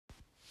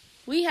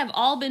We have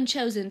all been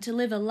chosen to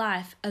live a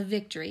life of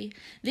victory.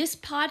 This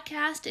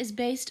podcast is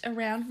based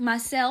around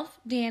myself,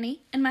 Danni,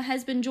 and my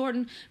husband,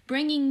 Jordan,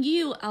 bringing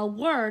you a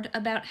word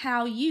about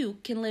how you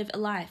can live a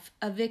life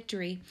of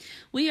victory.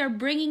 We are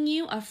bringing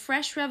you a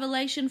fresh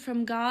revelation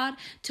from God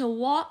to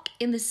walk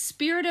in the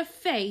spirit of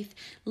faith,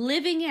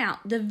 living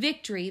out the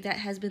victory that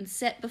has been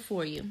set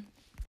before you.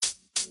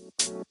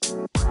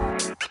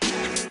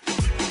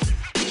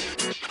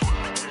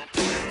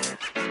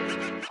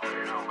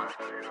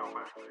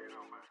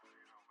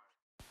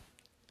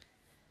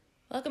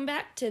 Welcome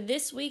back to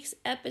this week's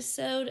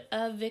episode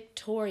of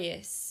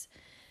Victorious.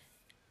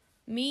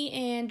 Me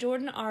and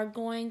Jordan are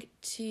going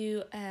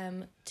to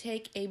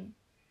take a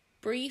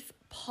brief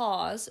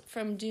pause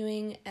from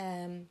doing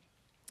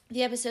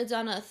the episodes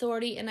on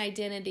authority and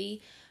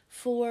identity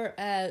for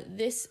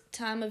this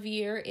time of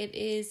year. It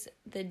is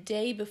the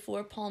day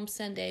before Palm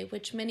Sunday,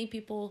 which many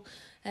people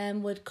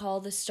would call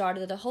the start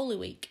of the Holy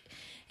Week.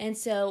 And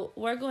so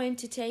we're going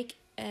to take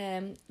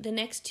the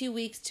next 2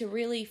 weeks to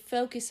really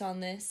focus on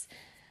this.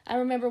 I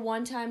remember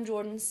one time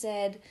Jordan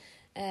said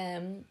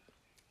in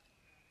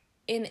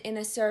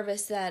a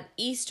service that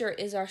Easter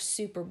is our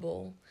Super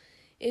Bowl.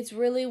 It's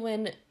really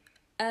when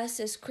us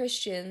as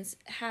Christians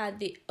had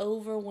the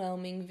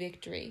overwhelming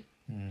victory.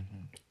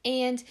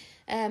 And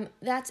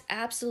that's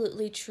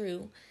absolutely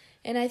true.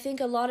 And I think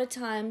a lot of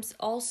times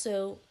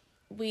also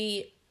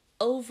we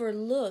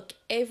overlook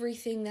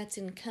everything that's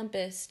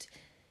encompassed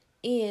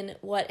in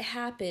what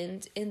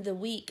happened in the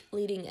week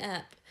leading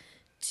up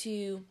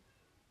to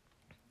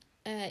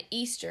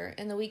Easter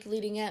and the week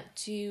leading up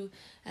to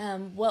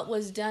what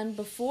was done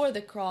before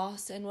the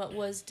cross and what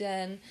was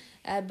done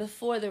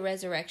before the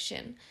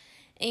resurrection.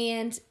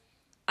 And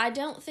I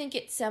don't think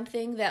it's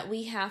something that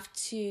we have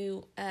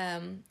to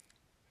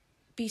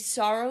be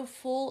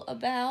sorrowful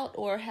about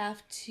or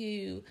have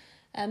to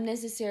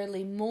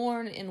necessarily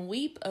mourn and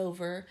weep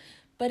over,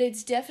 but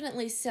it's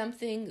definitely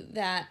something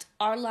that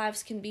our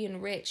lives can be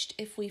enriched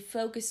if we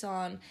focus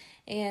on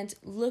and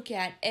look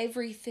at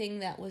everything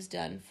that was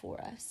done for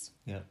us.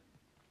 Yeah.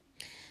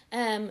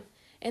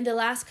 In the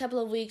last couple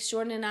of weeks,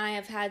 Jordan and I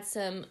have had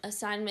some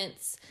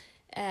assignments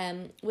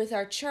with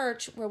our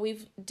church where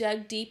we've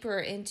dug deeper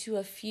into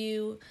a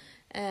few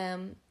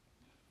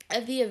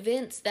of the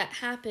events that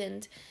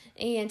happened.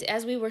 And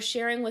as we were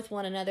sharing with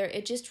one another,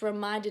 it just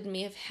reminded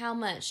me of how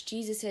much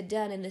Jesus had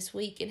done in this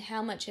week and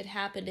how much had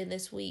happened in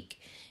this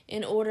week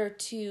in order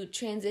to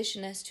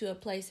transition us to a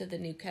place of the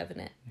new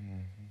covenant.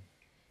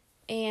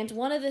 And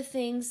one of the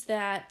things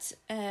that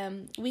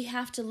we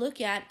have to look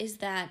at is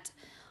that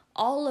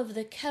all of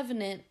the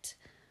covenants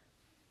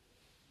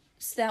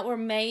that were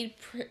made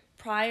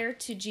prior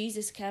to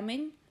Jesus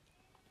coming,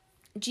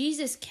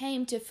 Jesus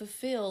came to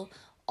fulfill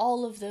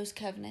all of those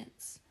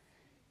covenants.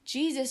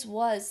 Jesus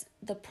was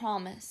the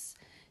promise.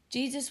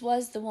 Jesus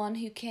was the one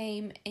who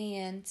came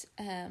and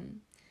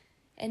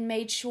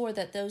made sure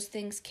that those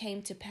things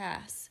came to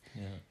pass.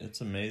 Yeah,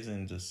 it's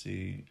amazing to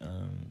see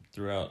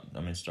throughout,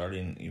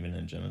 starting even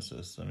in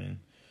Genesis,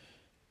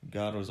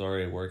 God was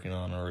already working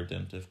on a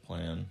redemptive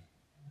plan,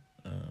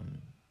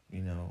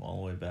 all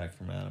the way back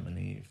from Adam and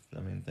Eve.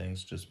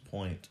 Things just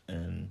point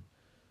and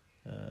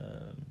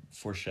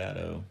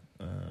foreshadow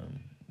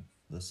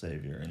the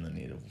Savior and the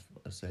need of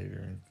a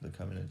Savior and the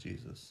coming of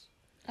Jesus.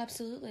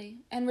 Absolutely.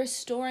 And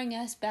restoring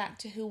us back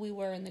to who we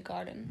were in the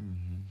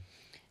garden.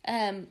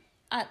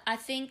 I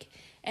think,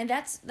 and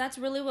that's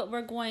really what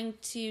we're going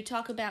to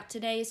talk about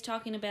today, is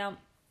talking about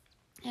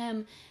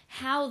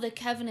how the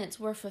covenants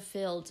were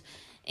fulfilled.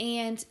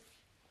 And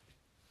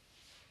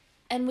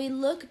we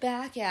look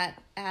back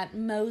at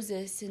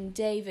Moses and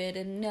David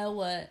and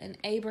Noah and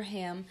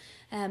Abraham,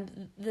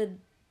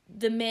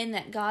 the men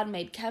that God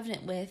made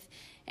covenant with,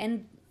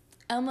 and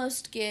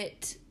almost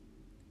get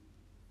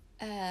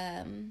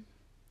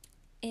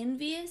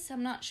envious.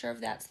 I'm not sure if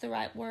that's the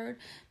right word,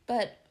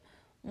 but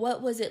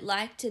what was it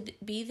like to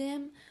be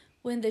them,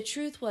 when the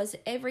truth was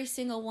every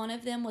single one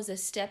of them was a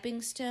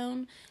stepping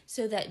stone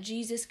so that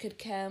Jesus could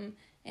come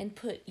and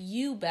put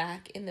you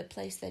back in the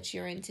place that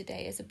you're in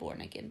today as a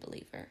born-again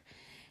believer.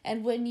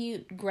 And when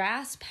you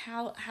grasp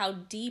how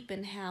deep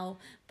and how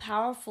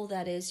powerful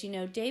that is,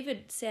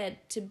 David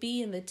said to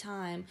be in the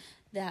time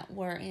that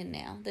we're in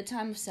now, the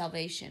time of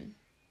salvation.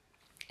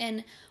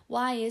 And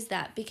why is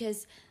that?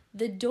 Because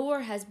the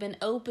door has been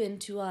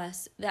opened to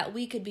us that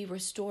we could be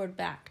restored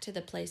back to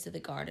the place of the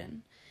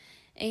garden.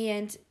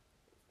 And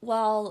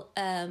while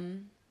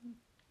the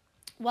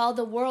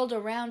world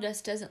around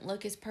us doesn't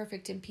look as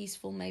perfect and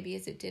peaceful maybe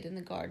as it did in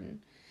the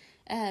garden,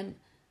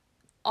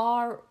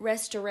 our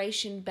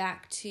restoration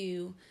back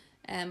to,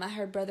 I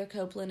heard Brother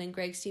Copeland and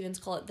Greg Stevens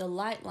call it the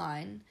light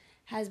line,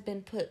 has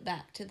been put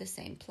back to the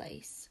same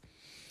place.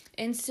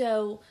 And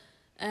so,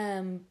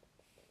 in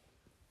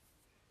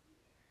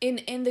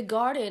the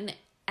garden,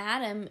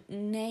 Adam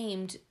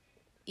named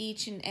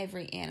each and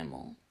every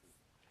animal.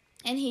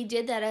 And he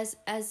did that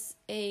as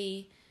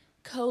a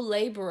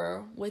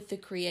co-laborer with the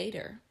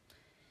Creator.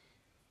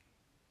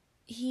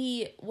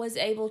 He was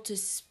able to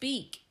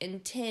speak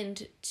and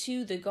tend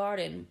to the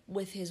garden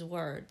with his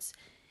words.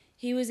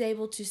 He was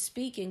able to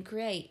speak and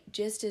create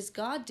just as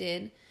God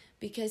did,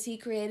 because he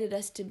created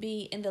us to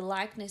be in the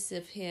likeness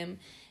of him.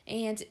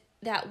 And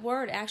that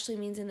word actually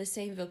means in the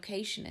same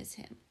vocation as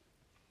him.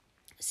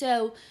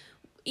 So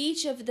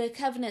each of the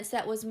covenants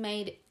that was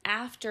made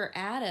after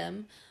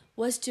Adam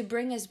was to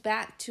bring us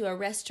back to a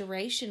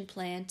restoration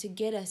plan to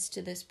get us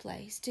to this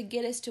place, to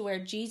get us to where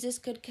Jesus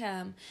could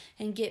come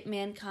and get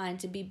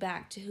mankind to be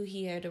back to who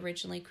he had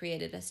originally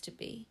created us to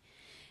be.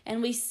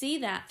 And we see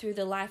that through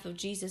the life of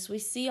Jesus. We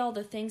see all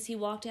the things he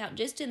walked out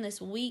just in this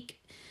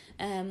week,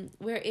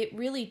 where it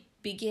really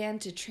began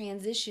to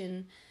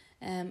transition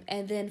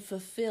and then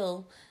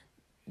fulfill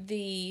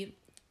the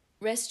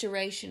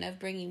restoration of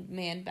bringing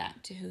man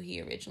back to who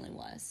he originally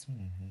was.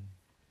 Mm-hmm.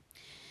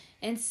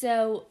 And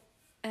so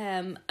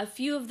a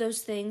few of those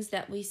things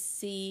that we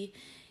see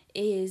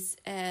is,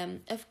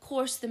 of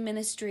course, the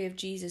ministry of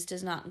Jesus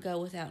does not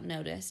go without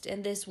noticed.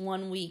 And this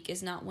 1 week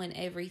is not when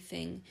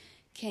everything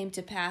came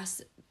to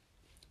pass.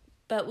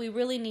 But we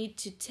really need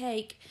to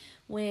take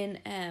when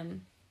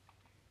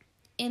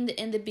in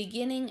the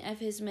beginning of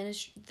his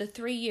ministry, the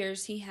 3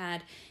 years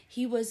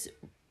he was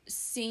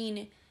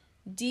seen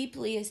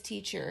deeply as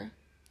teacher,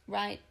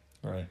 right?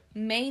 Right.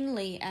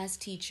 Mainly as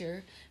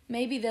teacher.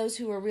 Maybe those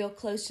who were real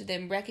close to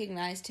them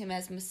recognized him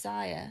as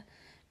Messiah,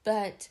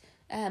 but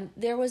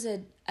there was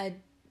a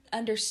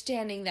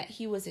understanding that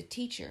he was a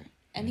teacher,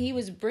 and he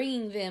was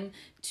bringing them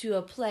to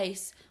a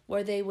place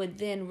where they would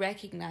then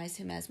recognize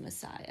him as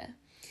Messiah.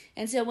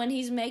 And so when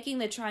he's making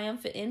the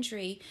triumphant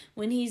entry,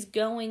 when he's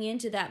going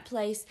into that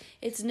place,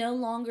 it's no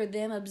longer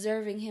them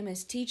observing him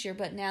as teacher,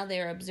 but now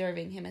they're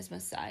observing him as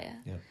Messiah.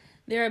 Yep.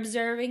 They're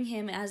observing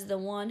him as the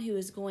one who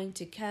is going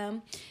to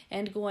come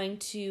and going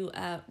to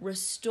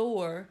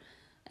restore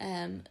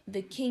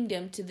the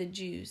kingdom to the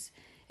Jews.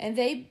 And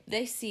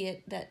they see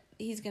it that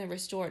he's going to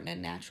restore it in a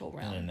natural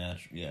realm.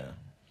 Yeah.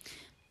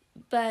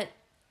 But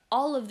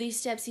all of these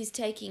steps he's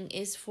taking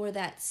is for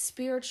that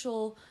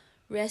spiritual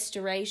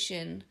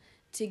restoration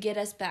to get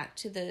us back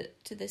to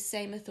the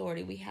same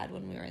authority we had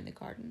when we were in the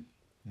garden.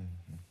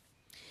 Mm-hmm.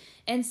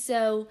 And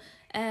so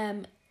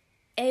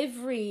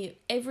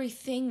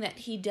everything that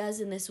he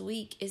does in this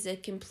week is a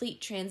complete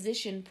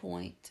transition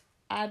point,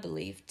 I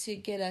believe, to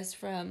get us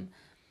from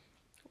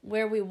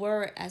where we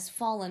were as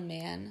fallen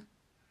man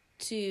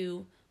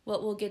to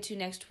what we'll get to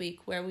next week,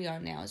 where we are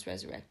now as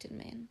resurrected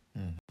man.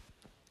 Mm.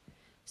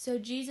 So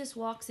Jesus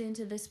walks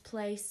into this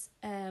place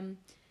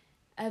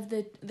of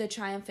the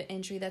triumphant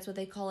entry, that's what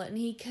they call it, and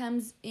he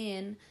comes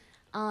in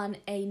on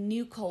a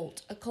new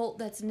colt, a colt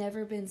that's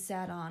never been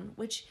sat on,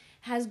 which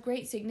has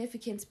great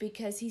significance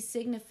because he's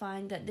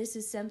signifying that this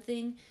is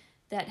something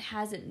that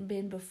hasn't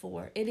been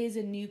before. It is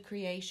a new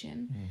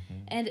creation.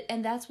 Mm-hmm.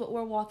 And that's what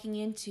we're walking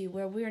into,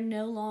 where we're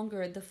no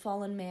longer the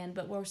fallen man,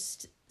 but we're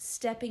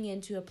stepping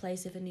into a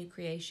place of a new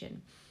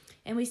creation.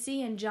 And we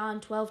see in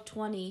John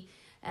 12:20,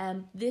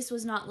 this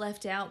was not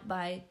left out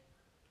by,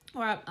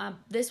 or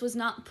this was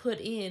not put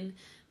in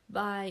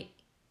by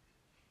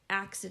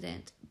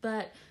accident,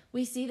 but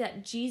we see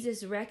that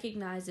Jesus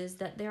recognizes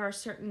that there are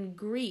certain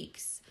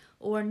Greeks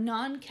or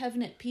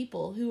non-covenant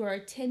people who are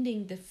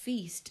attending the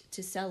feast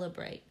to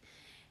celebrate.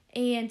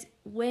 And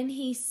when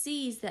he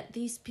sees that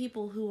these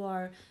people who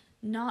are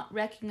not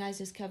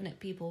recognized as covenant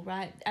people,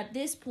 right? At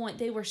this point,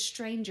 they were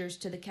strangers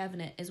to the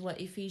covenant, is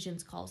what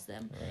Ephesians calls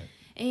them. Right.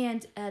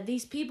 And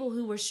these people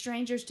who were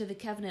strangers to the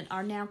covenant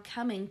are now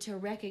coming to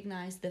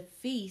recognize the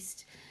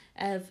feast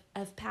of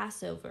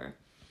Passover.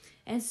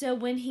 And so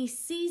when he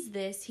sees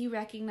this, he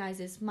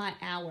recognizes, my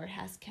hour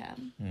has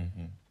come.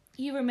 Mm-hmm.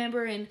 You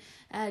remember in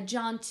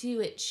John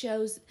 2,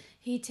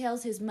 he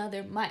tells his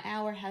mother, my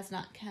hour has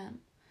not come.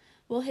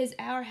 Well, his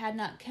hour had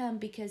not come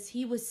because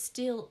he was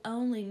still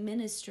only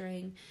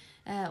ministering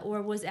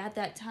or was at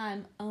that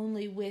time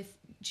only with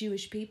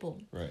Jewish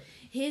people. Right.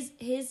 His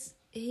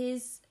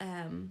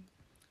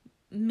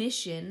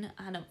mission,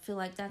 I don't feel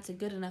like that's a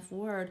good enough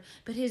word,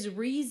 but his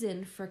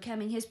reason for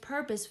coming, his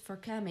purpose for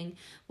coming,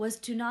 was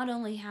to not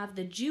only have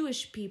the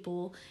Jewish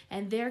people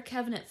and their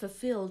covenant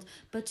fulfilled,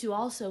 but to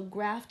also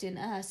graft in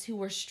us who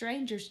were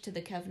strangers to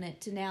the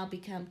covenant to now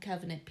become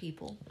covenant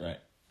people. Right.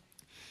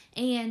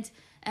 And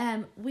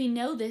we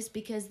know this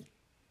because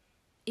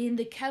in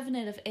the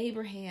covenant of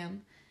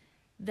Abraham,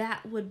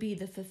 that would be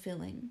the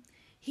fulfilling.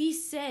 He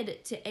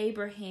said to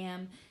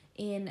Abraham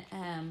in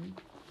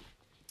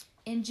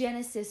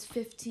Genesis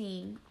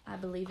 15, I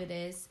believe it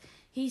is,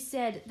 he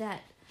said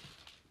that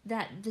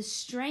the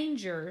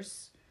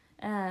strangers,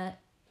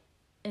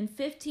 in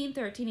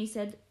 15:13,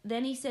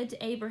 he said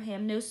to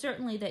Abraham, know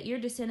certainly that your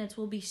descendants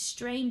will be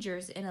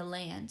strangers in a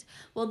land.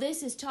 Well,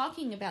 this is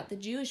talking about the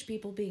Jewish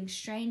people being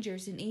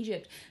strangers in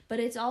Egypt, but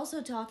it's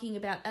also talking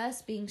about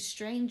us being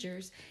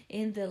strangers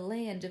in the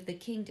land of the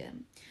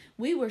kingdom.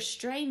 We were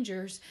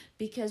strangers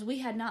because we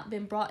had not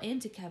been brought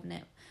into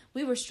covenant.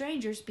 We were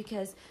strangers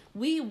because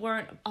we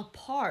weren't a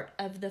part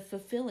of the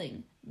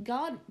fulfilling.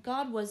 God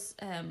was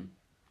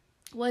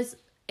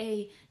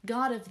a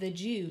God of the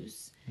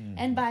Jews.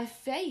 And by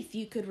faith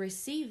you could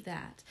receive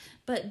that.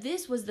 But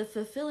this was the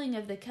fulfilling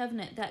of the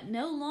covenant, that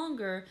no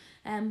longer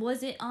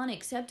was it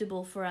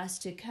unacceptable for us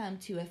to come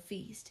to a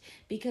feast,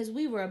 because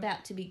we were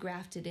about to be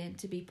grafted in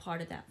to be part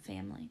of that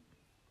family.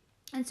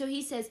 And so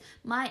he says,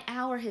 my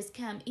hour has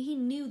come. He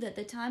knew that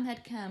the time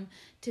had come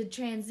to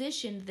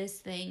transition this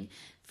thing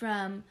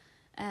from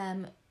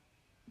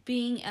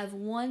being of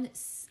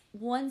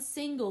one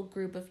single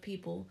group of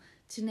people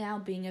to now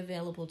being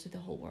available to the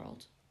whole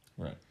world.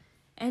 Right.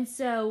 And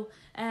so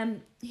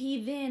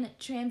he then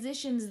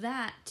transitions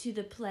that to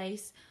the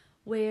place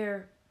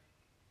where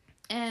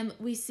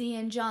we see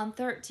in John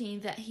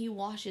 13 that he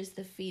washes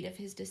the feet of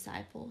his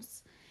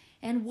disciples.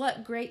 And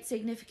what great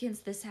significance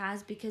this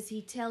has, because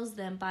he tells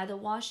them by the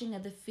washing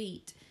of the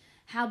feet,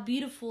 how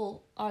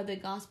beautiful are the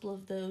gospel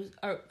of those,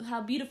 or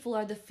how beautiful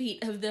are the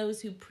feet of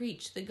those who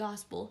preach the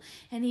gospel.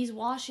 And he's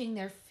washing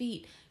their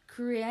feet,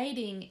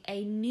 creating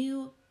a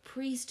new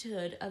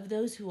priesthood of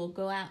those who will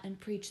go out and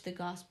preach the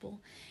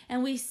gospel.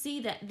 And we see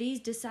that these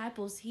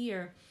disciples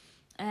here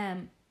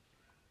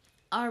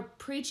are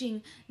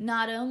preaching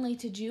not only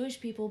to Jewish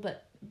people,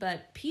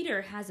 but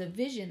Peter has a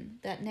vision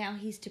that now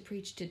he's to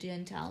preach to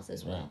Gentiles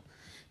as well,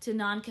 to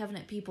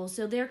non-covenant people.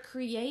 So they're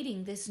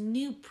creating this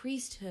new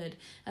priesthood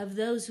of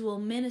those who will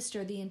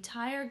minister the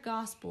entire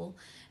gospel,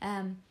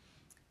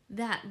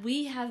 that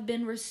we have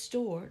been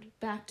restored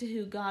back to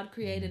who God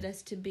created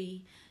us to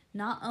be,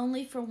 not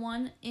only for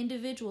one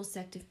individual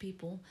sect of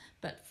people,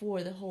 but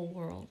for the whole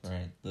world.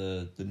 Right.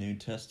 The New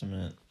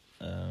Testament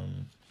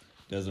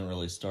doesn't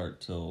really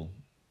start till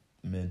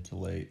mid to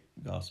late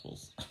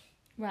Gospels.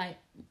 Right,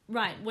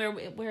 where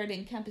it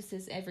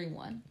encompasses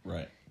everyone.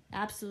 Right.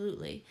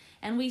 Absolutely.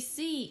 And we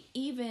see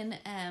even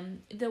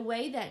the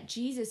way that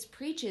Jesus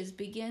preaches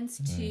begins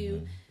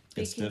to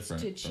It's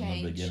different to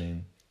change. From the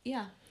beginning.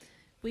 Yeah.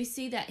 We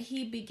see that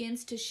he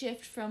begins to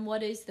shift from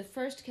what is the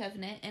first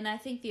covenant, and I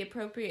think the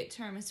appropriate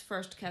term is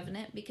first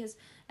covenant, because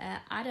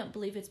I don't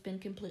believe it's been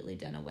completely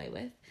done away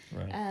with,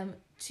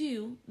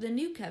 to the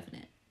new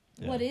covenant.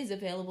 Yeah. What is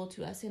available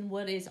to us and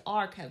what is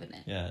our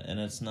covenant. Yeah, and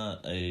it's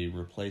not a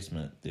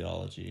replacement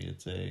theology.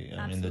 It's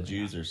I mean, the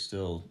Jews are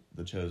still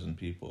the chosen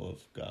people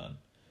of God.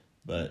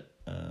 But,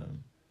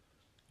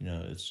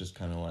 it's just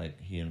kind of like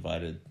he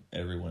invited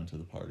everyone to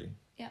the party.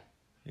 Yeah.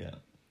 Yeah.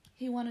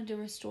 He wanted to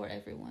restore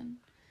everyone.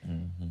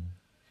 Mm-hmm.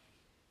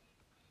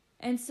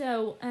 And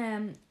so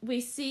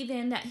we see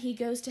then that he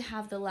goes to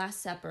have the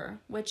Last Supper,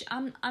 which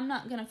I'm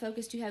not going to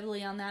focus too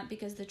heavily on that,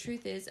 because the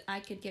truth is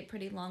I could get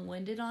pretty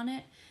long-winded on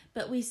it.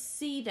 But we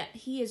see that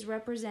he is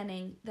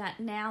representing that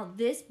now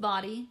this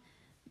body,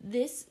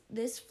 this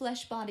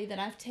flesh body that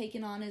I've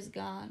taken on as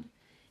God,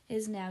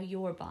 is now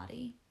your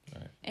body.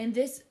 Right. And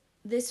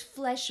this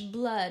flesh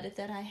blood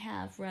that I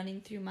have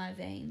running through my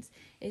veins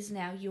is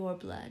now your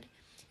blood.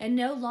 And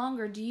no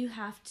longer do you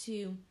have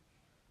to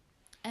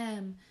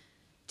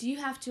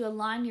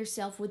align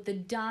yourself with the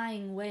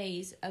dying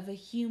ways of a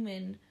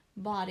human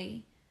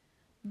body,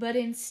 but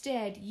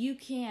instead you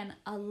can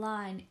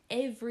align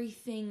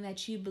everything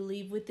that you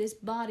believe with this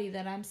body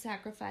that I'm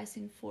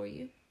sacrificing for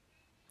you.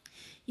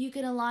 You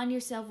can align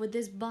yourself with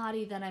this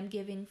body that I'm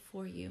giving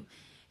for you,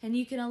 and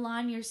you can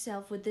align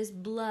yourself with this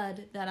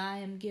blood that I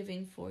am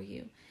giving for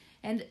you,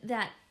 and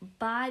that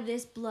by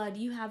this blood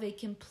you have a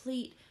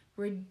complete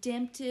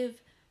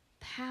redemptive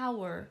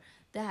power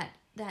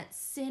that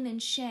sin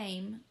and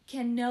shame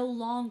can no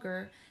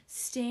longer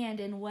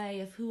stand in way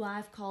of who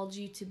I've called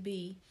you to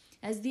be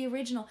as the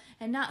original,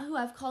 and not who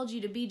I've called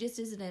you to be just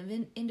as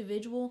an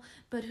individual,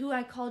 but who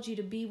I called you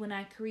to be when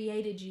I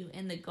created you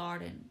in the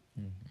garden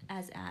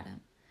as Adam.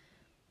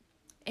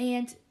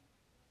 And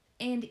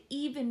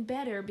even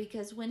better,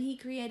 because when he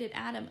created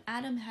Adam,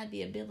 Adam had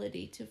the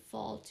ability to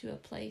fall to a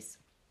place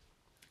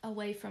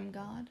away from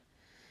God.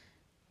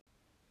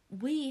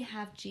 We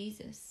have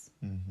Jesus,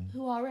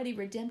 who already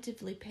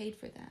redemptively paid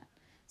for that.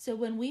 So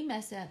when we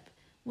mess up,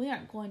 we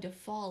aren't going to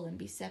fall and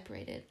be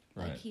separated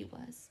like he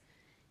was.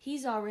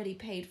 He's already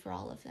paid for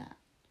all of that.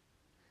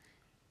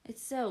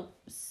 It's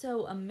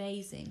so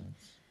amazing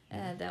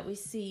that we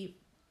see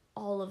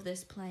all of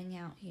this playing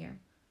out here.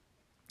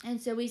 And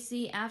so we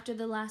see after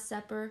the Last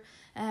Supper,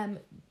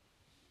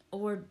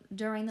 or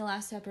during the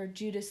Last Supper,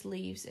 Judas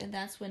leaves, and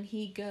that's when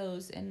he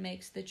goes and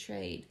makes the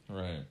trade.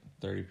 Right,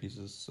 30 pieces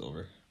of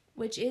silver.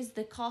 Which is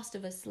the cost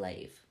of a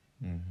slave.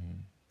 Mm-hmm.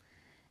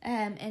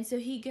 And so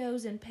he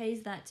goes and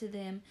pays that to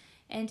them.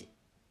 And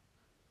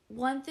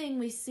one thing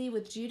we see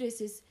with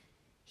Judas is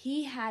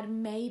he had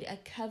made a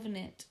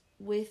covenant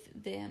with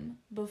them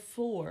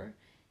before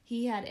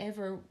he had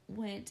ever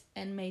went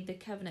and made the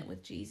covenant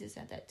with Jesus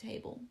at that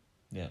table.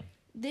 Yeah.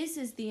 This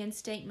is the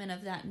instatement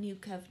of that new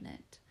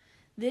covenant.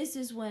 This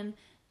is when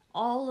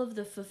all of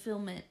the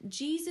fulfillment,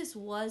 Jesus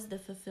was the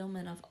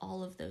fulfillment of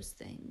all of those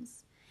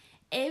things.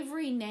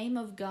 Every name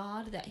of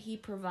God that he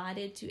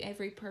provided to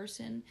every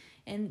person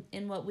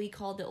in what we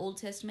call the Old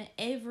Testament,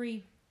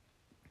 every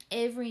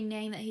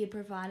name that he had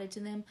provided to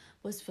them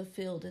was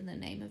fulfilled in the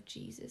name of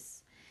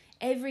Jesus.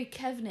 every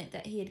covenant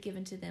that he had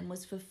given to them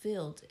was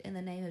fulfilled in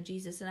the name of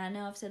Jesus. And I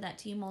know I've said that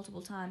to you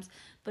multiple times,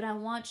 but I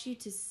want you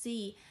to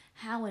see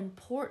how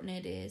important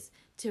it is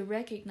to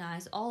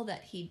recognize all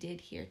that he did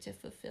here to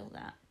fulfill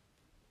that.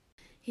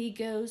 He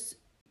goes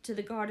to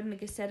the Garden of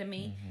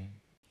Gethsemane. Mm-hmm.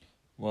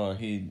 Well,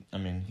 he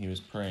was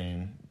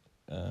praying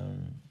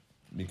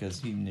because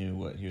he knew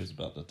what he was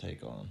about to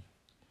take on.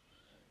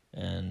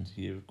 And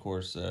he, of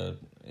course,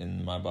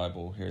 in my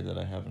Bible here that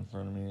I have in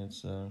front of me,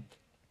 it's,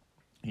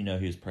 he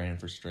was praying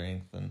for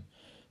strength. And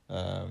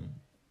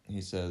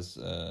he says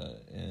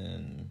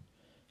in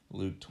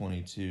Luke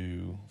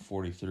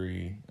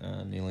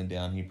 22:43, kneeling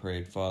down, he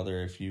prayed,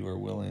 "Father, if you are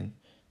willing,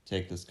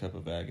 take this cup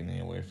of agony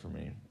away from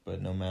me.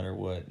 But no matter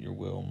what, your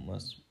will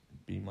must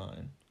be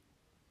mine."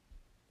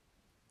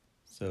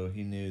 So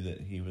he knew that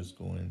he was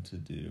going to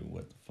do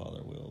what the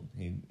Father willed.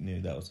 He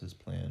knew that was his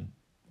plan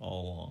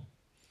all along.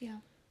 Yeah.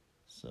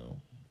 So,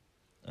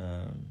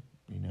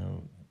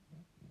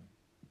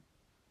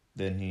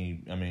 then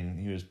he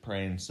was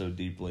praying so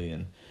deeply,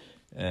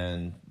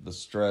 and the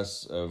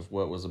stress of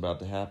what was about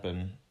to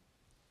happen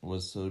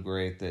was so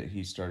great that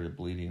he started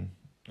bleeding.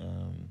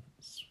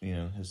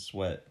 His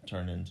sweat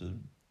turned into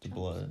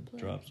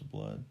drops of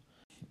blood.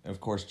 Of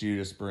course,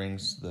 Judas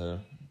brings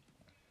the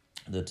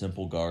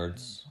temple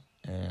guards,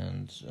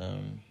 and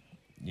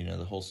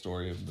the whole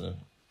story of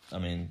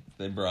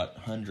they brought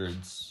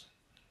hundreds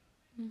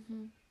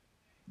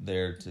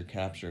there to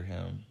capture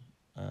him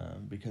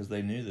because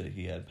they knew that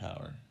he had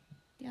power.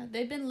 Yeah,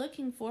 they've been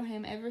looking for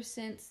him ever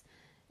since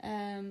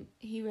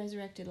he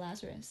resurrected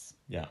Lazarus.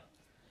 Yeah.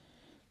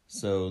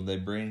 So they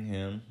bring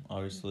him.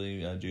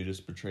 Obviously, Judas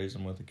betrays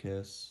him with a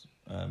kiss.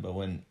 But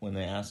when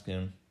they ask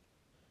him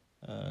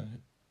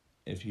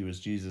if he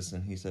was Jesus,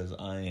 and he says,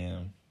 "I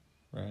am,"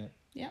 right?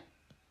 Yeah.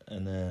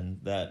 And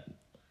then that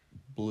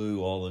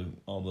blew all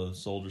the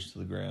soldiers to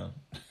the ground.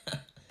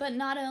 But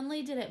not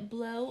only did it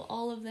blow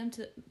all of them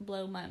to...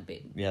 Blow might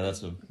be... Yeah,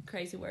 that's a...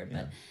 crazy word.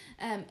 Yeah.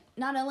 But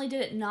not only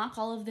did it knock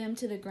all of them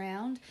to the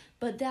ground,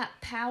 but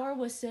that power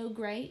was so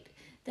great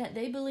that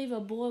they believe a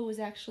boy was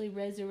actually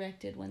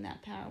resurrected when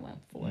that power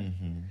went forth.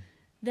 Mm-hmm.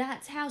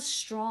 That's how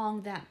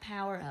strong that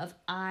power of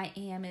I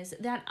am is.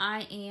 That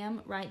I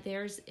am right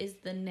there is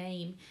the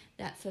name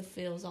that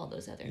fulfills all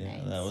those other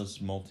names. Yeah, that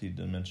was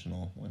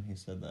multi-dimensional when he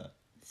said that.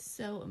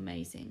 So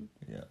amazing.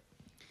 Yeah.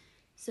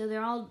 So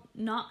they're all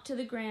knocked to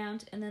the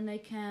ground, and then they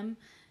come.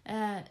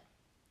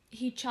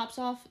 He chops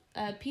off.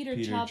 Peter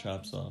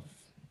chops off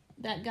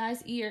that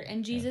guy's ear,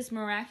 and Jesus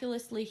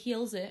miraculously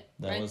heals it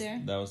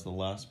there. That was the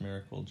last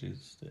miracle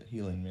Jesus did,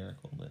 healing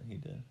miracle that he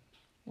did.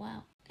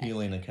 Wow.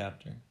 Healing a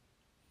captor.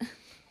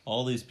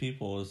 All these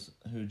people is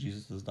who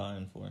Jesus is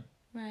dying for.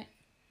 Right.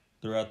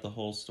 Throughout the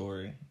whole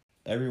story,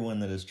 everyone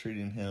that is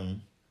treating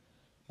him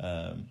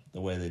the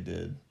way they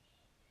did,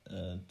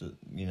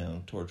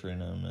 torturing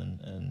him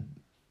and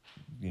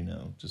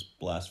just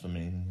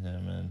blaspheming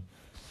him, and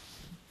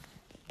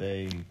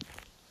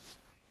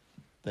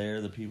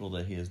they're the people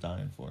that he is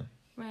dying for.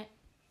 Right.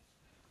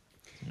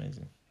 It's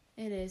amazing.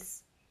 It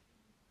is.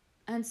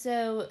 And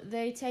so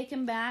they take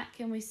him back,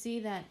 and we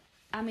see that,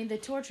 the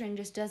torturing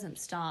just doesn't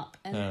stop.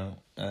 And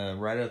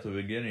right at the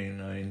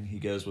beginning, he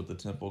goes with the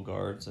temple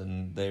guards,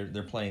 and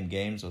they're playing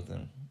games with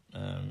him.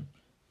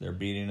 They're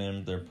beating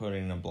him, they're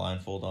putting a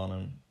blindfold on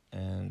him,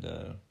 and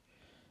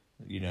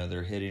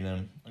they're hitting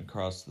him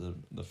across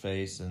the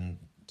face and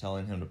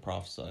telling him to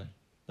prophesy.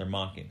 They're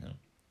mocking him.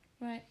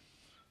 Right.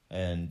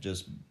 And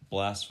just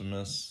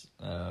blasphemous,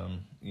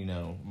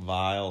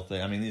 vile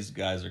thing. These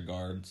guys are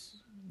guards.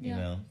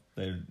 Yeah.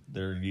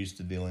 They're used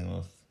to dealing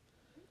with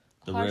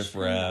the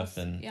riffraff,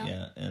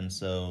 and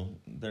so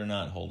they're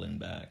not holding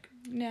back.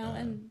 No,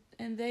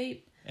 and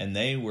they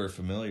were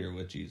familiar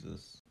with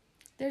Jesus.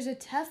 There's a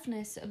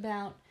toughness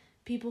about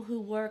people who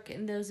work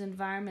in those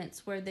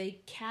environments where they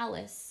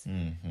callous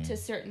to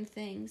certain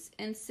things,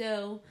 and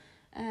so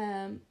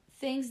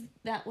things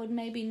that would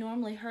maybe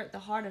normally hurt the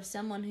heart of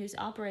someone who's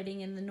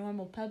operating in the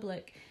normal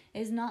public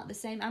is not the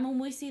same.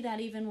 We see that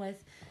even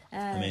with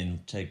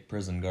take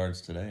prison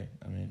guards today.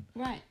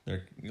 Right.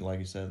 They're, like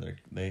you said,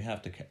 they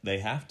have to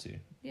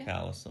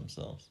callous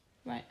themselves.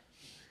 Right.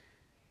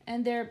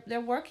 And they're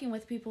working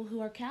with people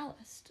who are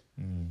calloused.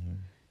 Mm-hmm.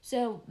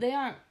 So they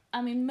aren't.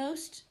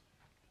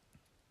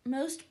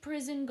 Most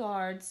prison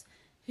guards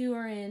who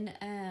are in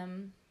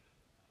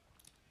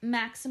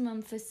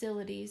maximum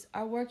facilities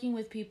are working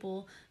with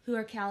people who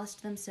are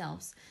calloused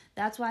themselves.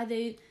 That's why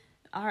they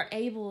are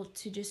able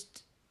to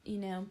just,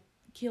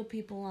 kill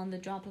people on the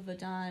drop of a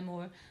dime,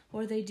 or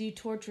they do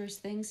torturous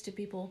things to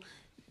people.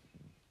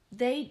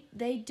 They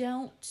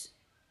don't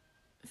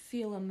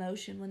feel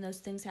emotion when those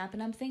things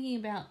happen. I'm thinking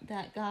about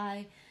that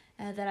guy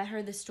that I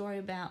heard the story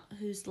about,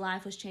 whose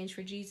life was changed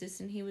for Jesus,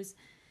 and he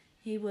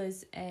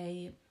was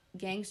a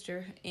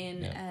gangster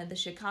in the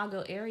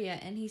Chicago area,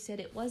 and he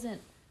said it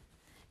wasn't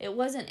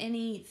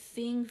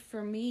anything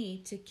for me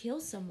to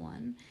kill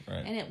someone,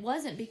 right. And it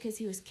wasn't because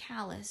he was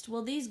calloused.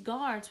 Well, these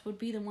guards would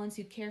be the ones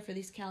who care for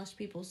these calloused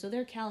people, so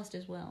they're calloused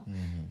as well.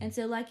 Mm-hmm. And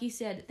so, like you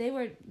said, they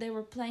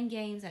were playing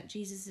games at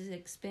Jesus'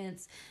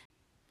 expense.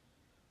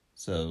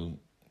 So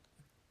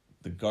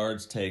the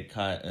guards take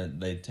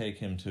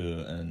him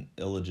to an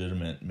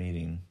illegitimate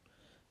meeting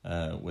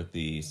with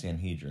the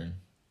Sanhedrin.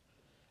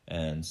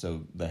 And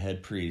so the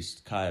head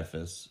priest,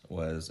 Caiaphas,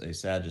 was a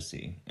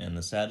Sadducee, and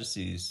the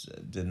Sadducees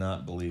did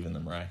not believe in the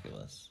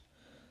miraculous.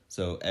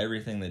 So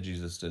everything that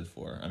Jesus stood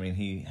for, I mean,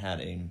 he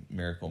had a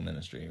miracle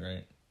ministry,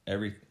 right?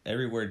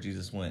 Everywhere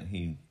Jesus went,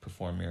 he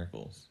performed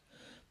miracles.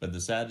 But the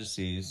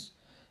Sadducees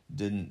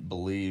didn't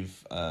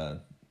believe,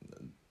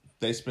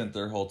 they spent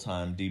their whole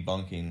time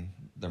debunking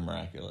the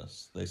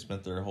miraculous. They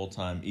spent their whole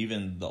time,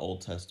 even the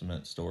Old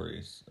Testament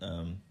stories,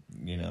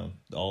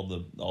 all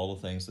the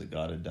things that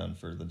God had done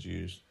for the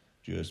Jewish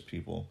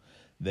people,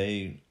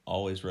 they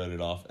always wrote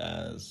it off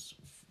as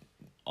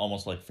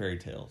almost like fairy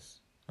tales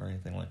or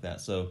anything like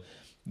that. So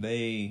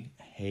they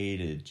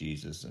hated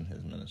Jesus and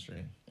his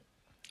ministry.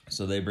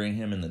 So they bring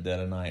him in the dead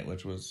of night,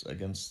 which was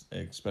against,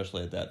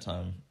 especially at that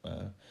time,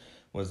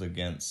 was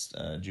against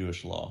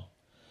Jewish law.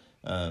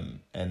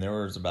 And there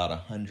was about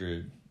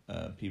 100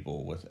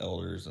 people with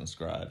elders and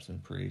scribes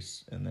and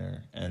priests in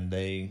there. And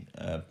they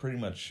pretty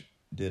much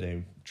did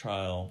a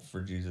trial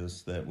for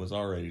Jesus that was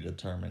already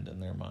determined in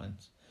their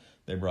minds.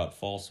 They brought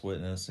false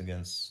witness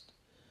against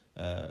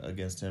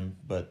him.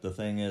 But the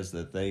thing is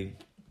that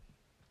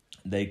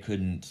they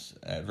couldn't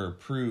ever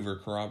prove or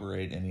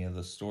corroborate any of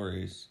the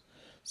stories.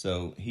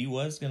 So he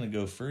was going to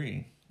go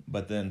free.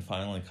 But then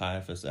finally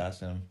Caiaphas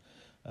asked him,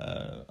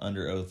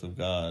 under oath of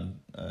God,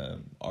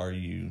 are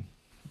you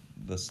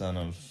the son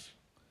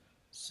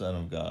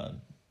of God?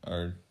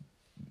 Or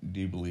do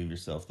you believe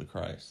yourself the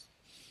Christ?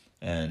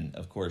 And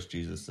of course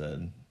Jesus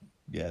said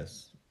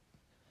yes.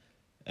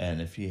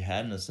 And if he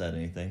hadn't have said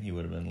anything, he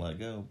would have been let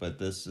go. But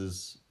this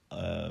is,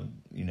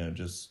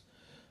 just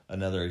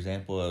another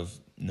example of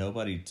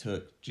nobody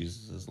took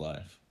Jesus'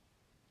 life.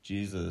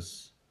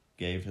 Jesus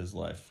gave his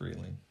life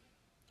freely.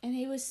 And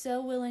he was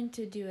so willing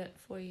to do it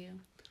for you.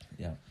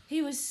 Yeah.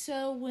 He was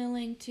so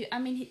willing to,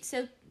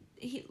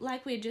 he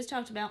like we had just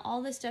talked about,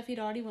 all the stuff he'd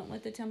already went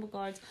with the temple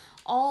guards,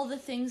 all the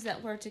things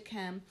that were to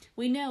come.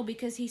 We know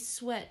because he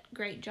sweat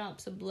great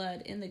drops of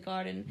blood in the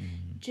garden,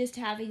 just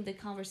having the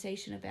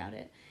conversation about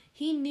it.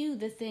 He knew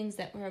the things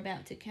that were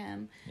about to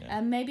come.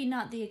 Yeah. Maybe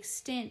not the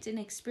extent and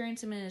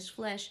experience them in his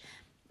flesh,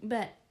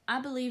 but I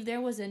believe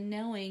there was a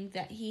knowing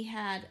that he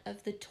had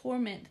of the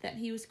torment that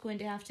he was going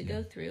to have to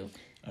go through.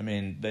 I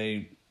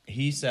mean,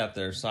 he sat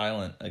there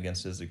silent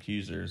against his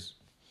accusers,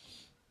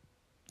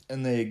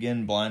 and they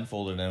again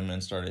blindfolded him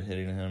and started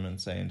hitting him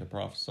and saying to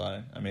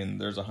prophesy. I mean,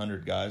 there's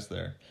 100 guys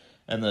there,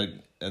 and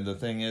the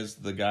thing is,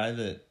 the guy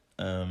that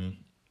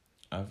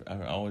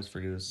I always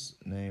forget his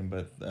name,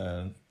 but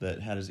that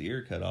had his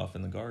ear cut off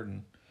in the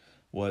garden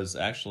was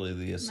actually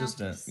the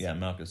assistant. Malchus. Yeah,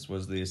 Malchus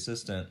was the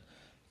assistant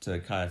to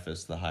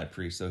Caiaphas, the high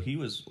priest. So he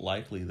was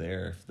likely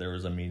there if there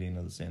was a meeting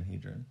of the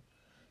Sanhedrin.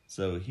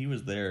 So he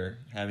was there,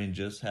 having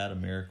just had a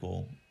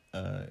miracle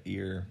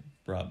ear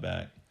brought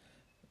back,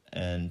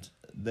 and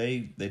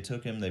they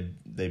took him.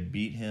 They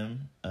beat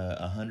him.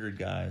 100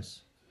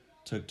 guys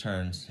took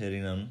turns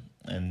hitting him,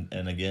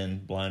 and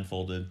again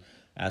blindfolded,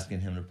 asking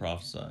him to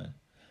prophesy.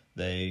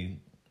 They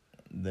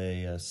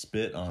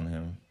spit on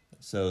him.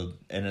 So,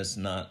 and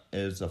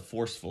it's a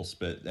forceful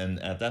spit, and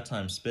at that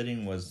time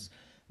spitting was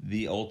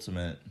the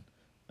ultimate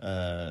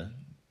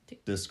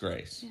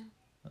disgrace.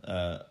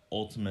 Yeah.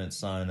 Ultimate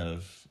sign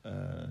of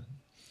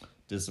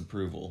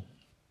disapproval.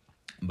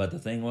 But the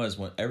thing was,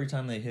 every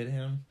time they hit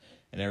him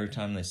and every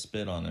time they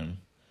spit on him,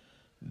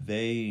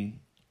 they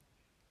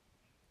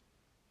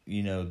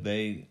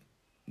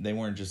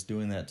weren't just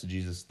doing that to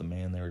Jesus the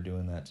man, they were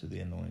doing that to the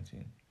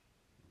anointing.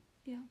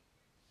 Yeah.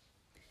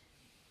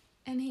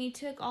 And he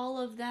took all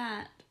of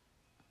that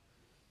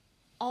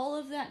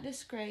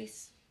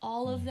disgrace,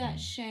 all of that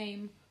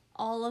shame,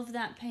 all of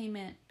that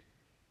payment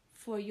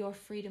for your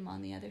freedom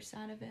on the other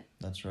side of it.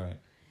 That's right.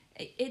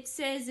 It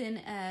says in,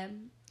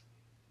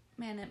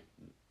 it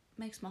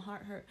makes my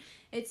heart hurt.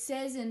 It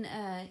says in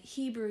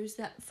Hebrews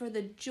that for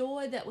the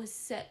joy that was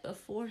set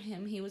before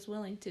him, he was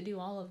willing to do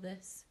all of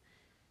this.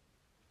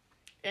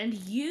 And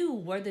you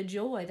were the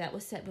joy that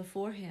was set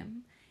before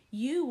him.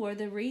 You were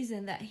the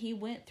reason that he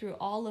went through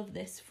all of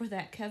this for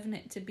that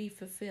covenant to be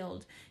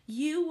fulfilled.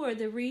 You were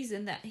the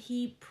reason that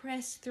he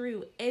pressed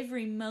through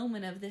every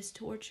moment of this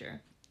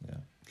torture. Yeah.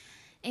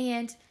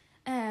 And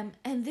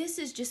this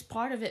is just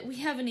part of it. We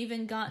haven't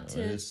even got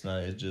to... It's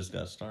not. It just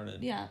got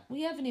started. Yeah,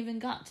 we haven't even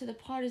got to the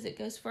part as it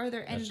goes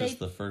further. And that's just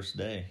the first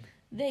day.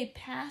 They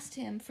passed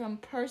him from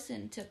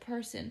person to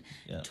person,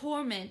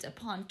 torment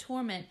upon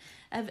torment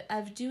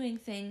of doing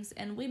things.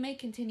 And we may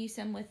continue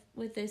some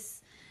with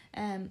this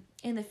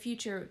in the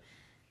future.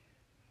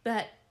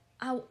 But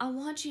I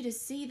want you to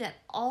see that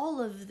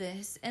all of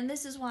this, and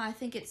this is why I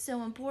think it's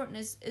so important,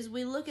 is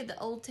we look at the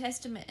Old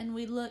Testament and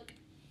we look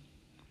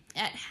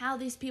at how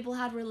these people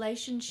had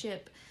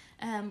relationship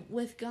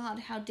with God,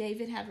 how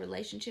David had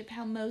relationship,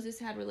 how Moses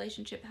had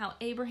relationship, how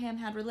Abraham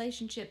had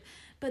relationship.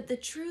 But the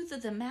truth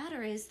of the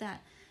matter is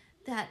that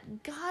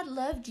God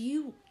loved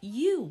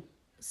you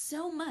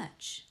so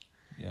much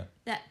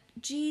that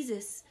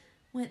Jesus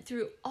went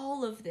through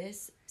all of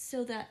this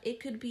so that it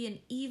could be an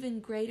even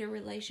greater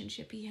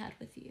relationship he had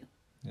with you.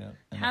 Yeah.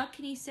 How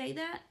can he say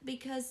that?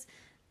 Because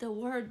the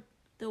word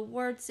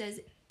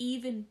says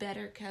even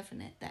better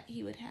covenant that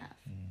he would have.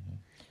 Mm-hmm.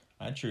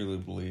 I truly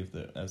believe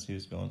that as he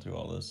was going through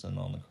all this and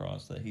on the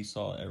cross, that he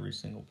saw every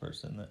single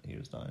person that he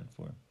was dying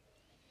for.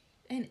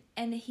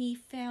 And he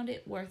found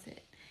it worth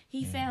it.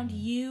 He found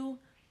you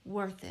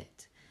worth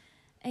it.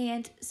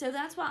 And so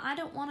that's why I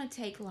don't want to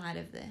take light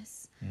of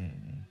this.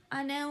 Mm-hmm.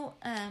 I know...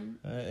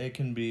 it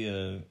can be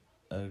a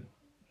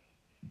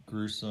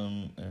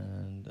gruesome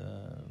and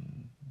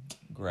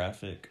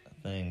graphic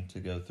thing to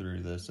go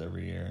through this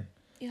every year.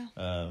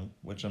 Yeah.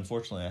 Which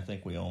unfortunately I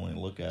think we only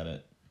look at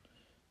it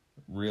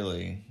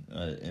really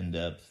in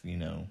depth,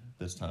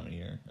 this time of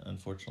year,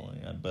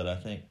 unfortunately. But I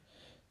think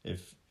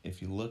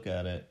if you look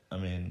at it, I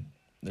mean,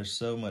 there's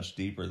so much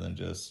deeper than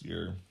just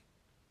your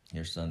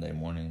Sunday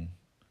morning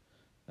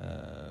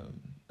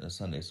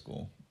Sunday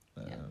school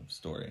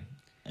story.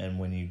 And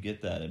when you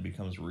get that, it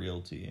becomes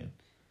real to you.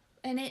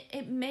 And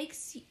it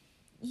makes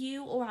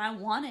you, or I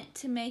want it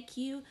to make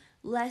you,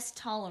 less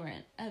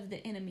tolerant of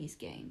the enemy's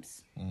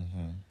games.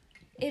 Mm-hmm.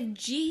 If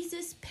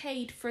Jesus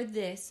paid for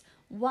this,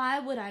 why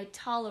would I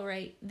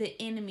tolerate the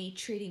enemy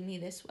treating me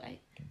this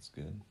way? That's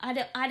good. I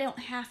don't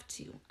have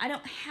to. I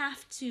don't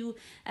have to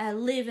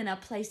live in a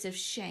place of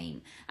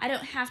shame. I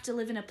don't have to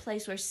live in a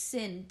place where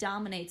sin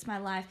dominates my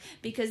life,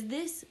 because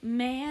this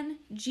man,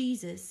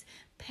 Jesus,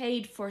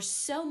 paid for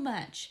so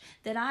much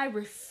that I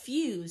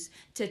refuse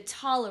to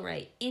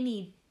tolerate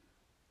any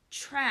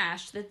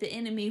trash that the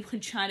enemy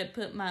would try to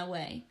put my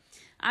way.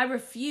 I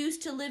refuse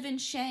to live in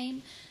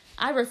shame.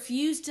 I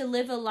refuse to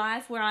live a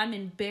life where I'm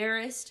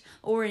embarrassed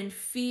or in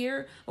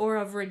fear or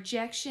of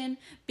rejection,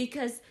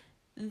 because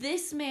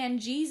this man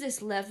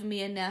Jesus loved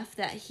me enough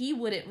that he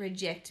wouldn't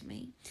reject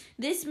me.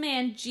 This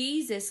man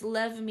Jesus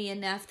loved me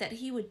enough that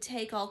he would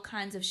take all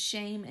kinds of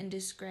shame and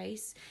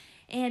disgrace.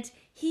 And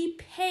he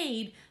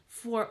paid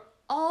for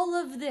all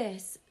of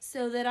this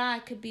so that I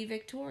could be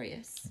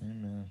victorious.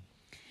 Amen.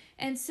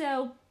 And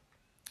so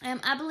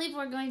I believe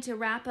we're going to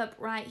wrap up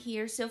right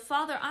here. So,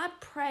 Father, I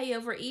pray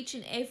over each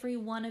and every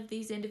one of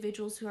these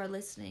individuals who are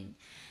listening,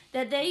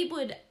 that they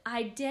would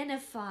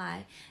identify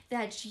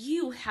that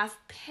you have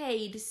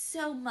paid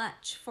so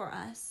much for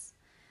us,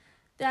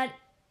 that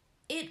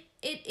it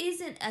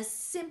isn't a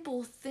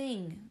simple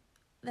thing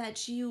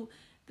that you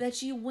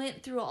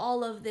went through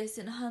all of this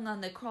and hung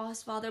on the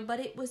cross, Father, but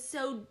it was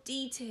so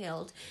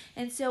detailed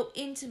and so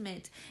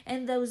intimate.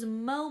 And those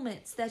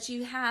moments that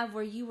you have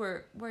where you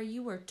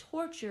were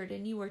tortured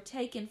and you were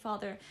taken,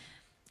 Father,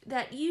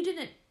 that you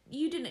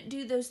didn't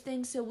do those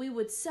things so we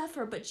would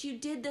suffer, but you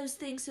did those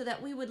things so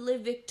that we would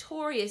live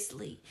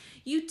victoriously.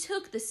 You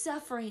took the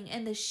suffering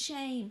and the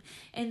shame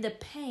and the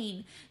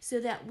pain so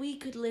that we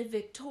could live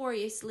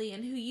victoriously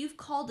in who you've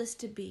called us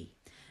to be,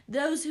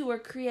 those who were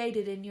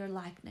created in your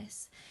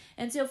likeness.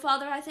 And so,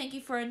 Father, I thank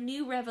you for a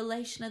new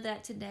revelation of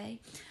that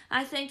today.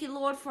 I thank you,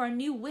 Lord, for a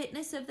new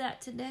witness of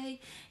that today.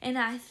 And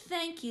I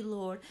thank you,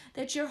 Lord,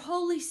 that your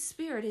Holy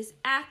Spirit is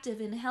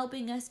active in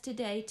helping us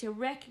today to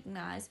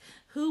recognize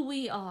who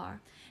we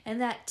are,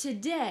 and that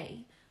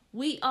today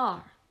we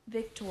are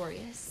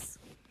victorious.